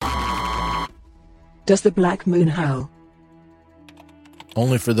Does the black moon howl?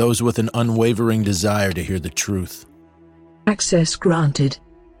 Only for those with an unwavering desire to hear the truth. Access granted.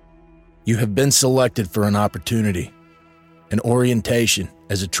 You have been selected for an opportunity, an orientation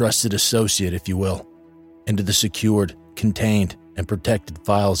as a trusted associate, if you will, into the secured, contained, and protected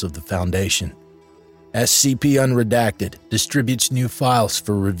files of the Foundation. SCP Unredacted distributes new files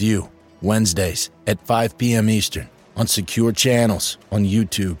for review Wednesdays at 5 p.m. Eastern on secure channels on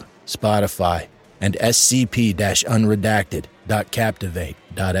YouTube, Spotify, and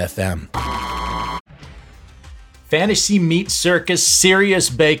scp-unredacted.captivate.fm. Fantasy meets Circus,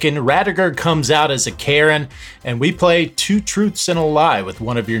 SiriusBacon, Raddagher comes out as a Karen, and we play Two Truths and a Lie with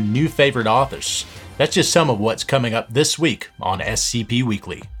one of your new favorite authors. That's just some of what's coming up this week on SCP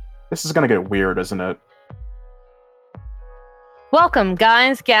Weekly. This is gonna get weird, isn't it? Welcome,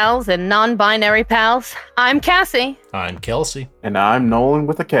 guys, gals, and non-binary pals. I'm Cassie. I'm Kelsey. And I'm Nolan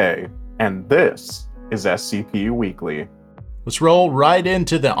with a K. And this is SCP Weekly. Let's roll right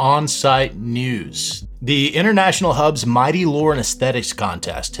into the on-site news. The International Hub's Mighty Lore and Aesthetics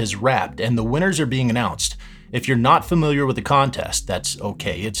contest has wrapped, and the winners are being announced. If you're not familiar with the contest, that's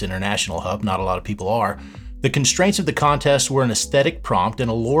okay. It's International Hub. Not a lot of people are. The constraints of the contest were an aesthetic prompt and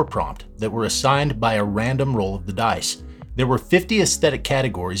a lore prompt that were assigned by a random roll of the dice. There were 50 aesthetic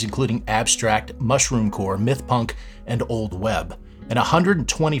categories, including abstract, mushroomcore, mythpunk, and old web, and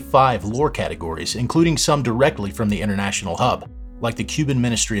 125 lore categories, including some directly from the International Hub, like the Cuban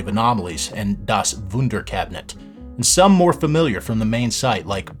Ministry of Anomalies and Das Wunderkabinet, and some more familiar from the main site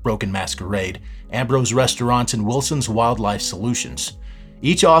like Broken Masquerade, Ambrose Restaurants, and Wilson's Wildlife Solutions.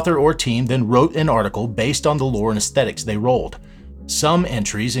 Each author or team then wrote an article based on the lore and aesthetics they rolled. Some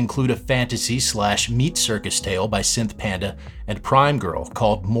entries include a fantasy/meat circus tale by Synth Panda and Prime Girl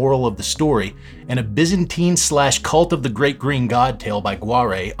called Moral of the Story, and a Byzantine/Cult of the Great Green God tale by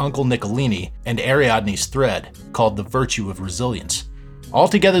Guare, Uncle Nicolini, and Ariadne's Thread called The Virtue of Resilience.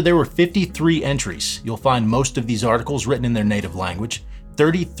 Altogether, there were 53 entries. You'll find most of these articles written in their native language.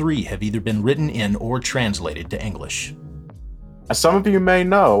 33 have either been written in or translated to English. As some of you may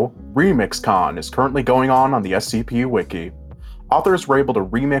know, RemixCon is currently going on the SCP Wiki. Authors were able to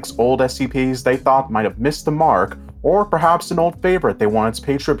remix old SCPs they thought might have missed the mark, or perhaps an old favorite they wanted to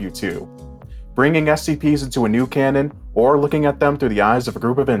pay tribute to. Bringing SCPs into a new canon, or looking at them through the eyes of a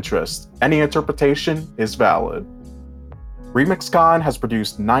group of interest, any interpretation is valid. RemixCon has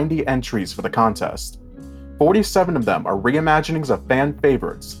produced 90 entries for the contest. 47 of them are reimaginings of fan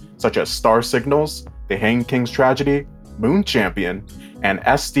favorites, such as Star Signals, The Hanged King's Tragedy, Moon Champion, and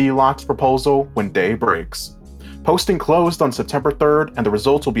SD Lock's Proposal When Day Breaks. Posting closed on September 3rd, and the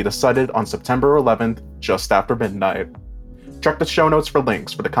results will be decided on September 11th, just after midnight. Check the show notes for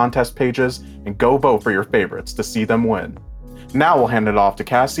links for the contest pages, and go vote for your favorites to see them win. Now we'll hand it off to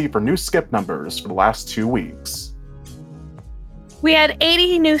Cassie for new skip numbers for the last 2 weeks. We had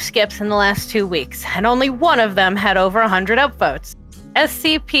 80 new skips in the last 2 weeks, and only one of them had over 100 upvotes.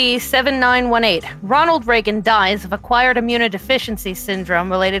 SCP-7918, Ronald Reagan dies of acquired immunodeficiency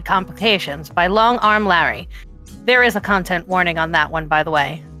syndrome-related complications by Long Arm Larry. There is a content warning on that one, by the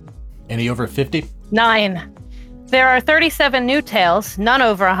way. Any over 50? 9. There are 37 new tales, none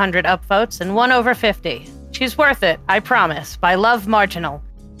over 100 upvotes, and one over 50. She's Worth It, I Promise, by Love Marginal,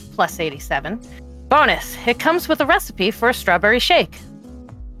 plus 87. Bonus, it comes with a recipe for a strawberry shake.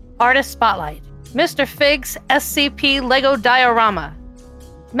 Artist Spotlight, Mr. Fig's SCP Lego Diorama.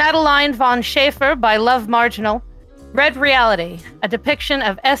 Madeline von Schaefer by Love Marginal. Red Reality, a depiction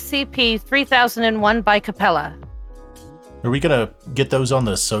of SCP-3001 by Capella. Are we going to get those on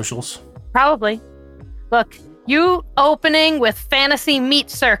the socials? Probably. Look, you opening with Fantasy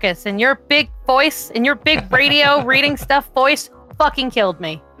Meat Circus and your big voice and your big radio reading stuff voice fucking killed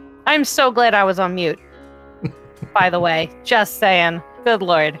me. I'm so glad I was on mute. By the way, just saying. Good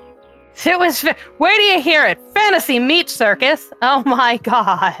lord. It was... Where do you hear it? Fantasy Meat Circus? Oh my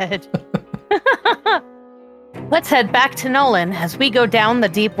god. Let's head back to Nolan as we go down the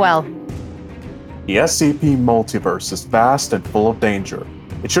deep well. The SCP multiverse is vast and full of danger.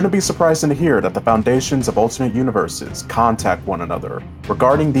 It shouldn't be surprising to hear that the foundations of alternate universes contact one another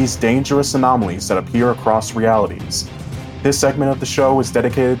regarding these dangerous anomalies that appear across realities. This segment of the show is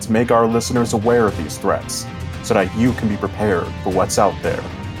dedicated to make our listeners aware of these threats, so that you can be prepared for what's out there.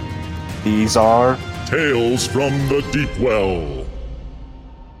 These are Tales from the Deep Well.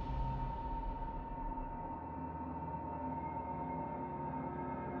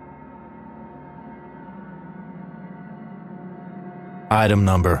 Item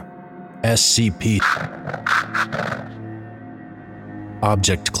number SCP.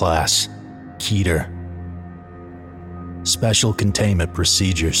 Object Class Keter. Special Containment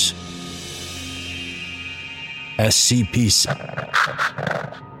Procedures. SCP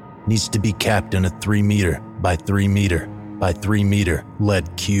needs to be capped in a 3 meter by 3 meter by 3 meter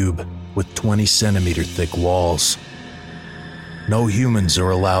lead cube with 20 centimeter thick walls. No humans are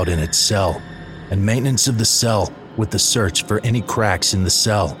allowed in its cell, and maintenance of the cell with the search for any cracks in the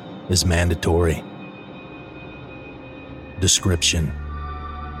cell is mandatory. Description: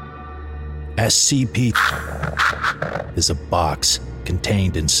 SCP is a box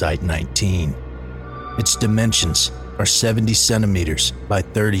contained in Site-19. Its dimensions are 70 centimeters by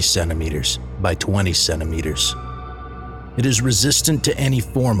 30 centimeters by 20 centimeters. It is resistant to any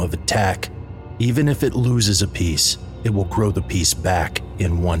form of attack. Even if it loses a piece, it will grow the piece back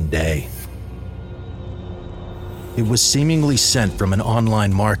in 1 day. It was seemingly sent from an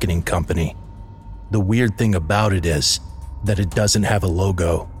online marketing company. The weird thing about it is that it doesn't have a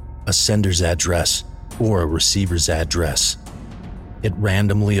logo, a sender's address, or a receiver's address. It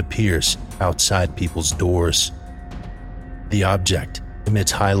randomly appears outside people's doors. The object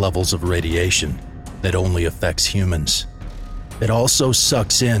emits high levels of radiation that only affects humans. It also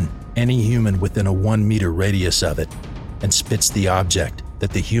sucks in any human within a 1 meter radius of it and spits the object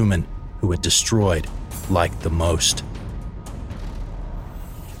that the human who it destroyed liked the most.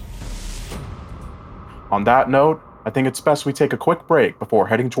 On that note, I think it's best we take a quick break before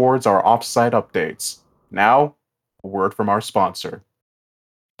heading towards our off-site updates. Now, a word from our sponsor.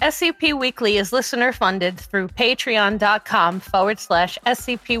 SCP Weekly is listener-funded through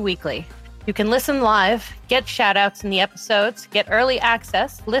patreon.com/SCP Weekly. You can listen live, get shoutouts in the episodes, get early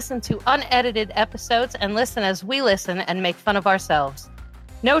access, listen to unedited episodes, and listen as we listen and make fun of ourselves.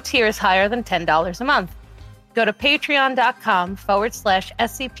 No tier is higher than $10 a month. Go to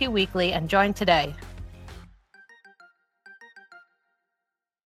patreon.com/SCP Weekly and join today.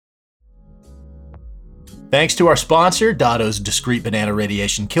 Thanks to our sponsor, Dotto's Discreet Banana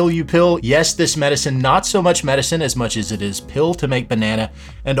Radiation Kill You Pill. Yes, this medicine, not so much medicine as much as it is pill to make banana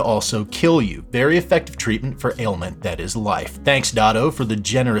and also kill you. Very effective treatment for ailment that is life. Thanks, Dotto, for the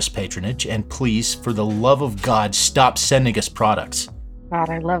generous patronage, and please, for the love of God, stop sending us products. God,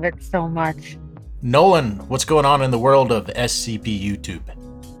 I love it so much. Nolan, what's going on in the world of SCP YouTube?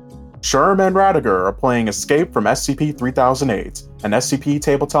 Sherm and Raddagher are playing Escape from SCP-3008, an SCP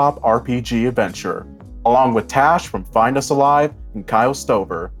tabletop RPG adventure, along with Tash from Find Us Alive and Kyle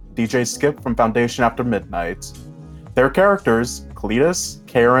Stover, DJ Skip from Foundation After Midnight. Their characters, Cletus,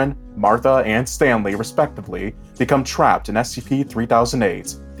 Karen, Martha, and Stanley, respectively, become trapped in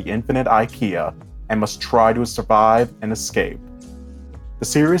SCP-3008, the Infinite IKEA, and must try to survive and escape. The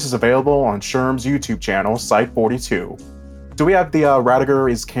series is available on Sherm's YouTube channel, Site42. Do we have the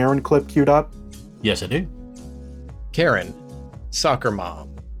Raddagher is Karen clip queued up? Yes, I do. Karen, soccer mom,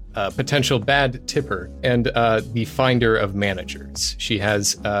 potential bad tipper, and the finder of managers. She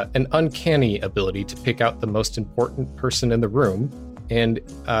has an uncanny ability to pick out the most important person in the room and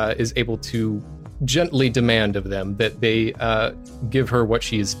is able to gently demand of them that they give her what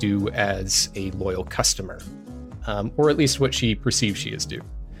she is due as a loyal customer, or at least what she perceives she is due.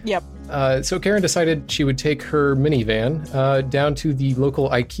 Yep. So Karen decided she would take her minivan down to the local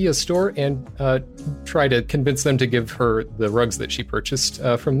IKEA store and try to convince them to give her the rugs that she purchased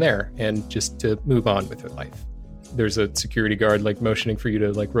from there, and just to move on with her life. There's a security guard motioning for you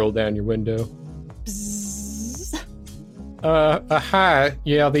to roll down your window. Hi.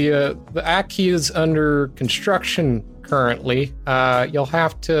 Yeah, the IKEA's under construction currently. You'll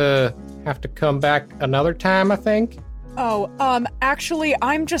have to come back another time, I think. Oh, actually,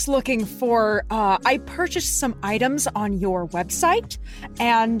 I'm just looking for, I purchased some items on your website,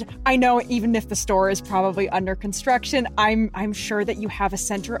 and I know even if the store is probably under construction, I'm sure that you have a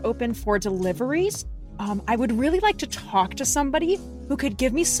center open for deliveries. I would really like to talk to somebody who could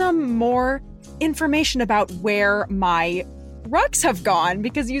give me some more information about where my rugs have gone,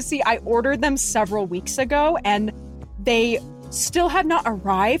 because you see, I ordered them several weeks ago, and they still have not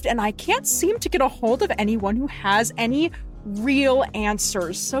arrived, and I can't seem to get a hold of anyone who has any real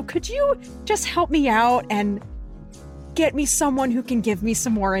answers. So could you just help me out and get me someone who can give me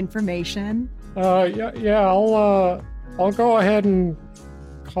some more information? Yeah, I'll go ahead and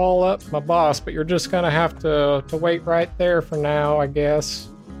call up my boss, but you're just gonna have to wait right there for now, I guess.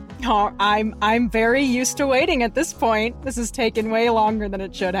 Oh, I'm very used to waiting at this point. This has taken way longer than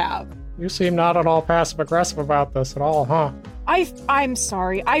it should have. You seem not at all passive-aggressive about this at all, huh? I'm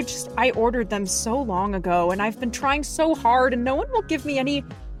sorry. I ordered them so long ago, and I've been trying so hard, and no one will give me any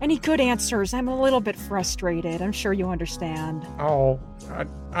good answers. I'm a little bit frustrated. I'm sure you understand. Oh,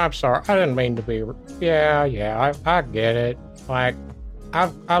 I'm sorry. I didn't mean to be... Yeah, I get it.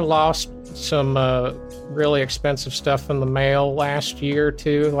 I lost some really expensive stuff in the mail last year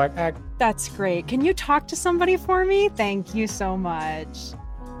too. That's great. Can you talk to somebody for me? Thank you so much.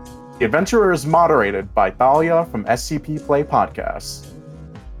 The Adventurer is moderated by Thalia from SCP Play Podcasts.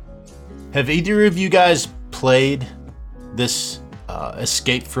 Have either of you guys played this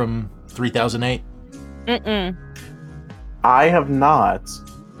Escape from 3008? Mm-mm. I have not.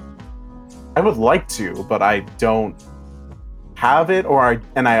 I would like to, but I don't have it,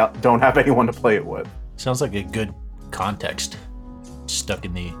 and I don't have anyone to play it with. Sounds like a good context. Stuck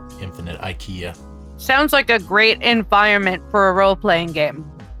in the infinite IKEA. Sounds like a great environment for a role-playing game.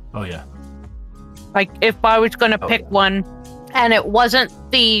 Oh, yeah. Like, if I was going to pick one, and it wasn't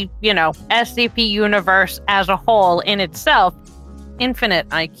the, SCP universe as a whole in itself, Infinite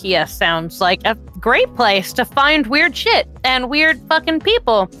IKEA sounds like a great place to find weird shit and weird fucking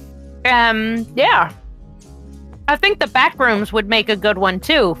people. Yeah. I think the back rooms would make a good one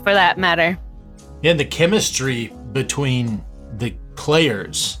too, for that matter. Yeah, and the chemistry between the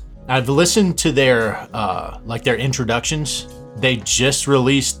players. I've listened to their introductions. They just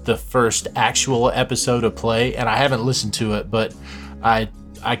released the first actual episode of Play, and I haven't listened to it, but I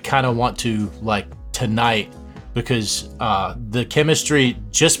kind of want to, tonight, because the chemistry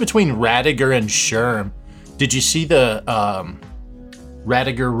just between Raddagher and Sherm. Did you see the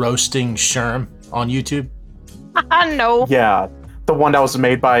Raddagher roasting Sherm on YouTube? No. Yeah, the one that was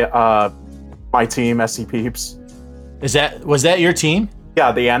made by my team, SC Peeps. Was that your team?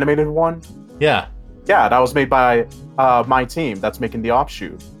 Yeah, the animated one. Yeah. Yeah, that was made by my team that's making the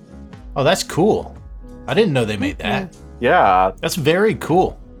offshoot. Oh, that's cool. I didn't know they made that. Yeah. That's very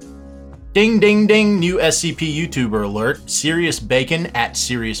cool. Ding, ding, ding. New SCP YouTuber alert. SiriusBacon at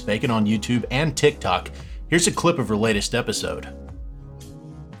SiriusBacon on YouTube and TikTok. Here's a clip of her latest episode.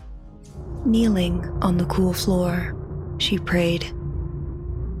 Kneeling on the cool floor, she prayed.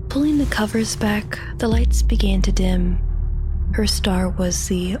 Pulling the covers back, the lights began to dim. Her star was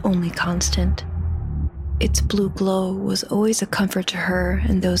the only constant. Its blue glow was always a comfort to her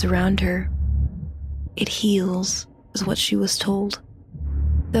and those around her. It heals, is what she was told.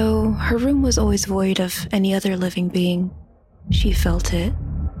 Though her room was always void of any other living being, she felt it.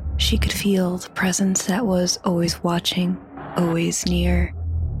 She could feel the presence that was always watching, always near.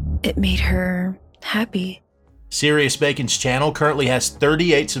 It made her happy. SiriusBacon's channel currently has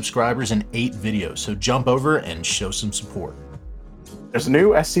 38 subscribers and 8 videos, so jump over and show some support. There's a new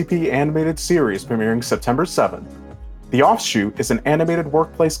SCP animated series premiering September 7th. The Offshoot is an animated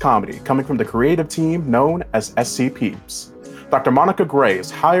workplace comedy coming from the creative team known as SC Peeps. Dr. Monica Gray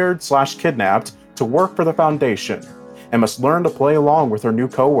is hired/kidnapped to work for the Foundation and must learn to play along with her new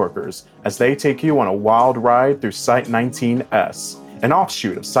co-workers as they take you on a wild ride through Site-19S, an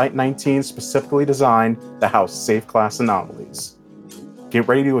offshoot of Site-19 specifically designed to house safe class anomalies. Get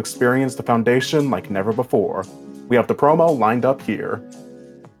ready to experience the Foundation like never before. We have the promo lined up here.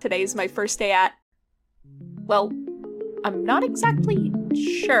 Today's my first day at... Well, I'm not exactly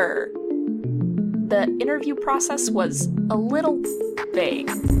sure. The interview process was a little vague.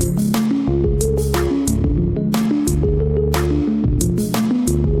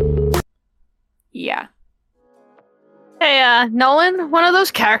 Yeah. Hey, Nolan, one of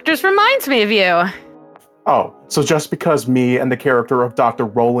those characters reminds me of you. Oh, so just because me and the character of Dr.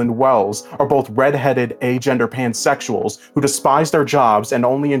 Roland Wells are both red-headed agender pansexuals who despise their jobs and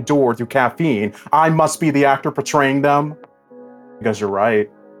only endure through caffeine, I must be the actor portraying them? Because you're right.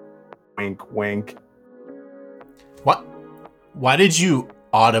 Wink, wink. What? Why did you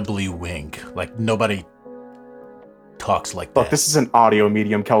audibly wink? Like, nobody talks like that. Look, this is an audio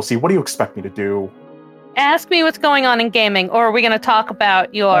medium, Kelsey. What do you expect me to do? Ask me what's going on in gaming, or are we going to talk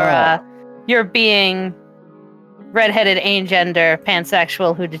about your being red-headed agender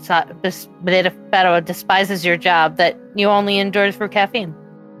pansexual who despises your job that you only endure through caffeine?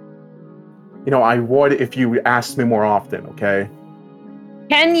 You know, I would if you asked me more often, okay?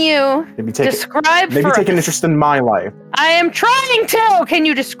 Can you describe for us? Maybe take an interest in my life. I am trying to! Can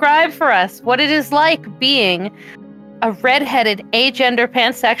you describe for us what it is like being a red-headed agender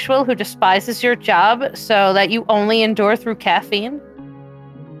pansexual who despises your job so that you only endure through caffeine?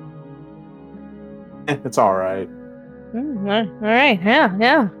 It's all right. All right.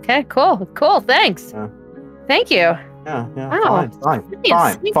 Yeah. Okay. Cool. Thanks. Yeah. Thank you. Yeah. Oh, Fine.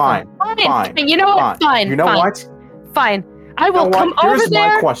 You know what? Fine. You know what? Fine. I will come over Here's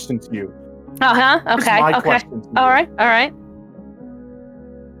there. my question to you. Okay. Here's my question to you. All right.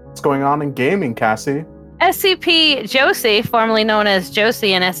 What's going on in gaming, Cassie? SCP Josie, formerly known as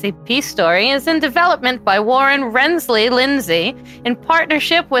Josie and SCP Story, is in development by Warren Rensley Lindsay in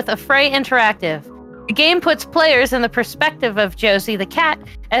partnership with Affray Interactive. The game puts players in the perspective of Josie the cat,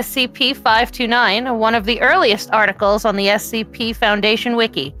 SCP-529, one of the earliest articles on the SCP Foundation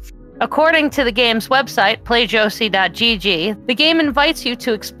Wiki. According to the game's website, playjosie.gg, the game invites you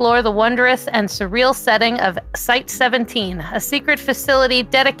to explore the wondrous and surreal setting of Site-17, a secret facility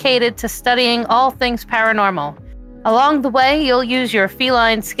dedicated to studying all things paranormal. Along the way, you'll use your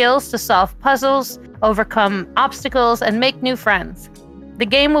feline skills to solve puzzles, overcome obstacles, and make new friends. The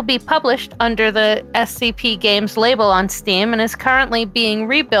game will be published under the SCP Games label on Steam and is currently being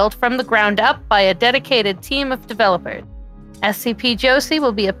rebuilt from the ground up by a dedicated team of developers. SCP Josie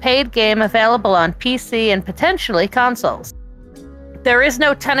will be a paid game available on PC and potentially consoles. There is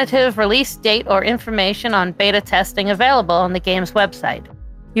no tentative release date or information on beta testing available on the game's website.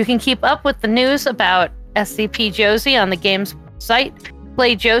 You can keep up with the news about SCP Josie on the game's site,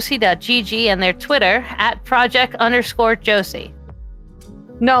 playjosie.gg, and their Twitter @project_Josie.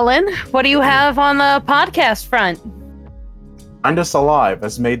 Nolan, what do you have on the podcast front? Find Us Alive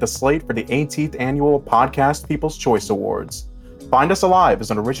has made the slate for the 18th Annual Podcast People's Choice Awards. Find Us Alive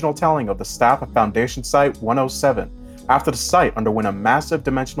is an original telling of the staff of Foundation Site 107 after the site underwent a massive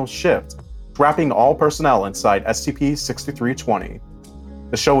dimensional shift, trapping all personnel inside SCP-6320.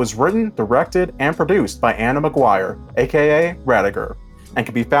 The show is written, directed, and produced by Anna McGuire, aka Raddagher, and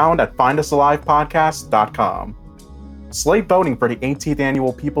can be found at findusalivepodcast.com. Slate voting for the 18th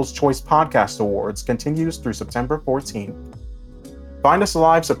Annual People's Choice Podcast Awards continues through September 14th. Find Us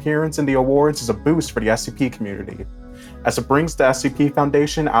Alive's appearance in the awards is a boost for the SCP community, as it brings the SCP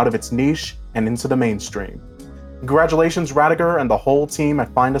Foundation out of its niche and into the mainstream. Congratulations, Raddagher and the whole team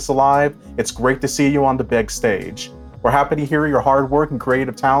at Find Us Alive. It's great to see you on the big stage. We're happy to hear your hard work and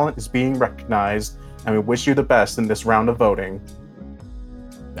creative talent is being recognized, and we wish you the best in this round of voting.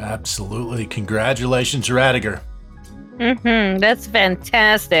 Absolutely. Congratulations, Raddagher. That's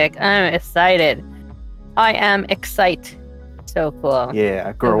fantastic. I'm excited. I am excited. So cool.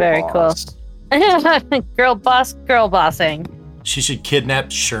 Yeah, girl Very boss. Cool. Girl bossing. She should kidnap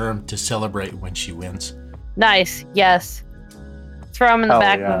Sherm to celebrate when she wins. Nice, yes. Throw him in the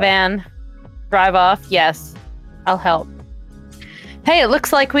back of a van. Drive off, yes. I'll help. Hey, it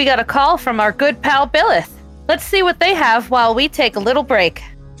looks like we got a call from our good pal Billith. Let's see what they have while we take a little break.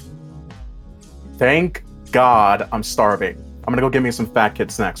 Thank God I'm starving. I'm gonna go get me some Fat Kid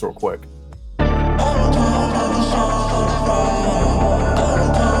snacks real quick.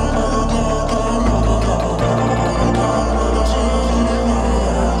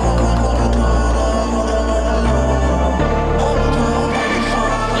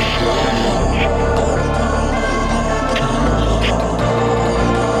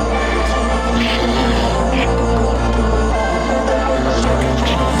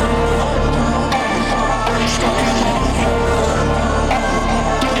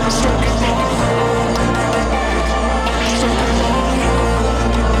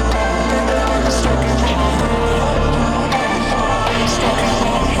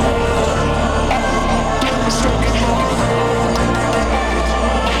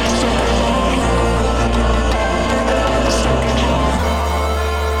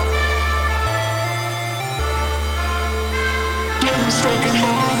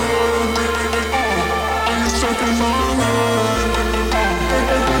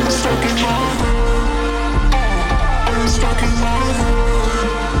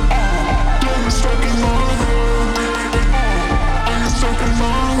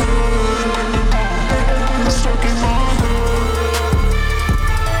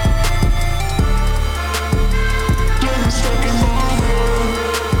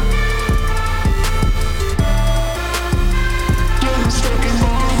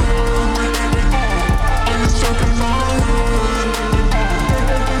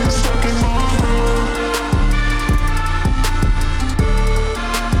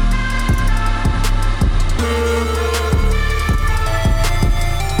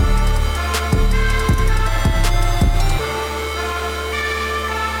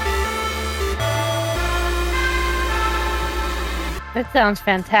 That sounds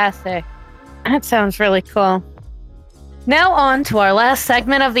fantastic. That sounds really cool. Now on to our last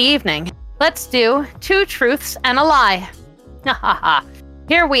segment of the evening. Let's do 2 truths and a lie.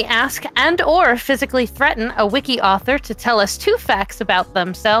 Here we ask and or physically threaten a wiki author to tell us 2 facts about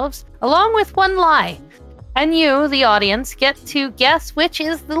themselves, along with 1 lie. And you, the audience, get to guess which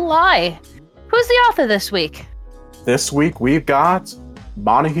is the lie. Who's the author this week? This week we've got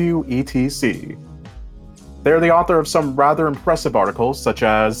Montague ETC. They're the author of some rather impressive articles such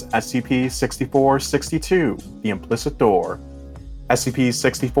as SCP-6462, The Implicit Door,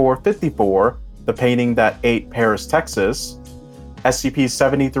 SCP-6454, The Painting That Ate Paris, Texas,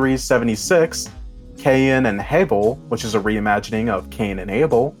 SCP-7376, Cain and Abel, which is a reimagining of Cain and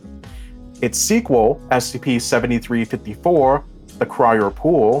Abel. Its sequel, SCP-7354, the Cryer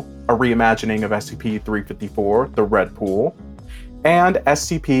Pool, a reimagining of SCP-354, the Red Pool. And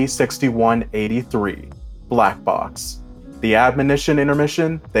SCP-6183, Black Box, the Admonition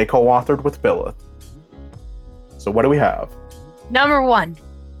Intermission they co-authored with Billith. So what do we have? Number 1,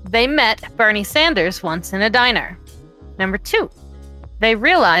 they met Bernie Sanders once in a diner. Number 2, they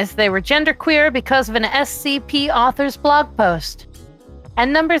realized they were genderqueer because of an SCP author's blog post.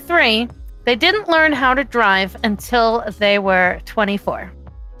 And number 3, they didn't learn how to drive until they were 24.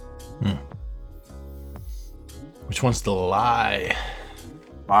 Which one's the lie?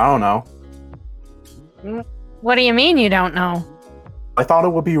 I don't know. What do you mean you don't know? I thought it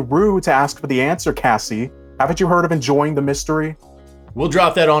would be rude to ask for the answer, Cassie. Haven't you heard of enjoying the mystery? We'll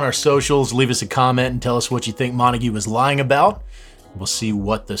drop that on our socials. Leave us a comment and tell us what you think Montague was lying about. We'll see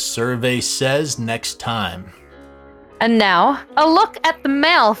what the survey says next time. And now, a look at the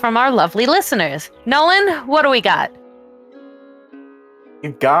mail from our lovely listeners. Nolan, what do we got?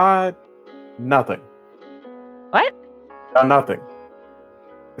 You've got nothing. What? Got nothing.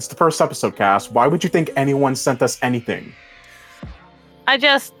 It's the first episode, Cass. Why would you think anyone sent us anything? I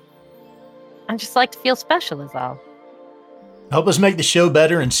just like to feel special is all. Help us make the show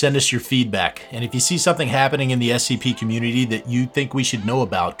better and send us your feedback. And if you see something happening in the SCP community that you think we should know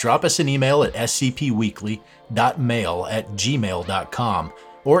about, drop us an email at scpweekly.mail@gmail.com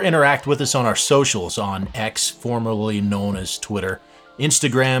or interact with us on our socials on X, formerly known as Twitter,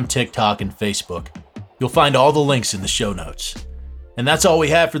 Instagram, TikTok, and Facebook. You'll find all the links in the show notes. And that's all we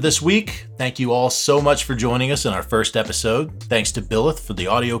have for this week. Thank you all so much for joining us in our first episode. Thanks to Billith for the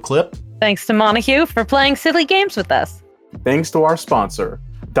audio clip. Thanks to Montague for playing silly games with us. Thanks to our sponsor,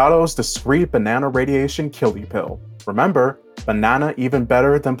 Dotto's Discreet Banana Radiation Killie Pill. Remember, banana even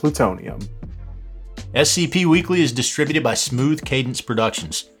better than plutonium. SCP Weekly is distributed by Smooth Cadence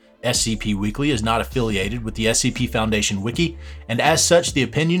Productions. SCP Weekly is not affiliated with the SCP Foundation Wiki, and as such, the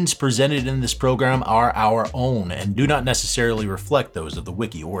opinions presented in this program are our own and do not necessarily reflect those of the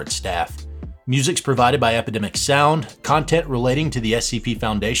Wiki or its staff. Music's provided by Epidemic Sound. Content relating to the SCP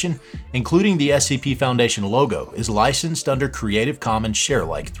Foundation, including the SCP Foundation logo, is licensed under Creative Commons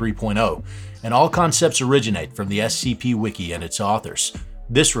Sharealike 3.0, and all concepts originate from the SCP Wiki and its authors.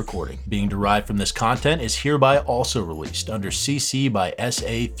 This recording, being derived from this content, is hereby also released under CC by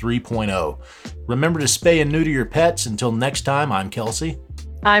SA 3.0. Remember to spay and neuter your pets. Until next time, I'm Kelsey.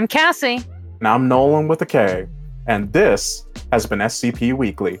 I'm Cassie. And I'm Nolan with a K. And this has been SCP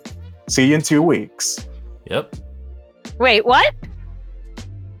Weekly. See you in 2 weeks. Yep. Wait, what?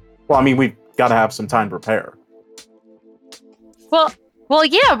 Well, I mean, we've got to have some time to prepare. Well,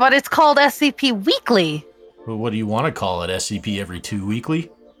 yeah, but it's called SCP Weekly. Well, what do you want to call it? SCP every 2 weekly?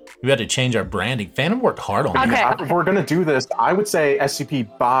 We had to change our branding. Phantom worked hard on that. If we're gonna do this, I would say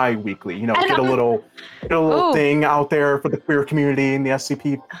SCP bi-weekly. You know, get a little thing out there for the queer community in the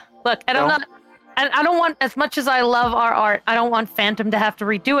SCP. Look, I don't want, as much as I love our art, I don't want Phantom to have to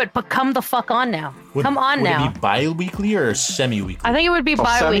redo it. But come the fuck on now. Come on now. Would it be bi-weekly or semi-weekly? I think it would be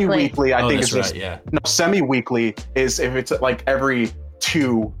bi-weekly. Semi-weekly, I think that's is just right, yeah. No, semi-weekly is if it's like every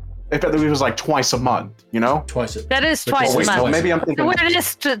 2. If it was like twice a month, you know? That is twice a month. Maybe I'm thinking.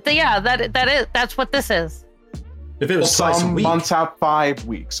 That's what this is. If it was twice a week. Some months have 5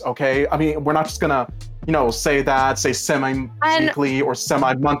 weeks, okay? I mean, we're not just gonna, say semi-weekly or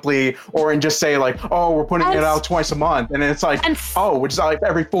semi-monthly, and just say like, oh, we're putting it out twice a month, and then it's like, which is like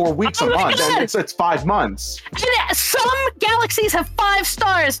every 4 weeks a month, and it's 5 months. And some galaxies have 5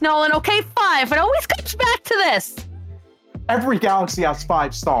 stars, Nolan. Okay, 5. It always comes back to this. Every galaxy has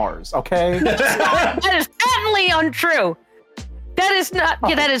 5 stars, okay? That is patently untrue. That is not.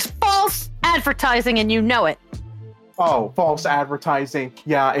 Yeah, that is false advertising, and you know it. Oh, false advertising.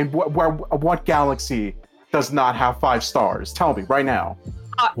 Yeah, and what galaxy does not have 5 stars? Tell me right now.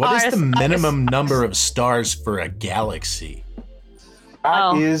 What is the minimum number of stars for a galaxy?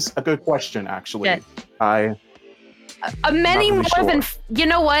 That is a good question, actually. Yeah. Many more than. You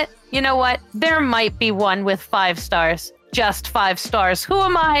know what? There might be one with 5 stars. Just 5 stars. Who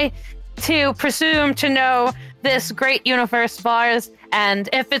am I to presume to know this great universe of ours? And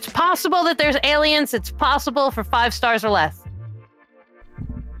if it's possible that there's aliens, it's possible for 5 stars or less.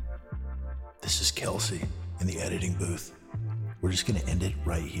 This is Kelsey in the editing booth. We're just going to end it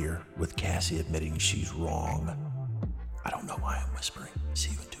right here with Cassie admitting she's wrong. I don't know why I'm whispering.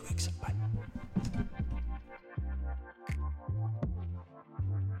 See you in 2 weeks. Bye.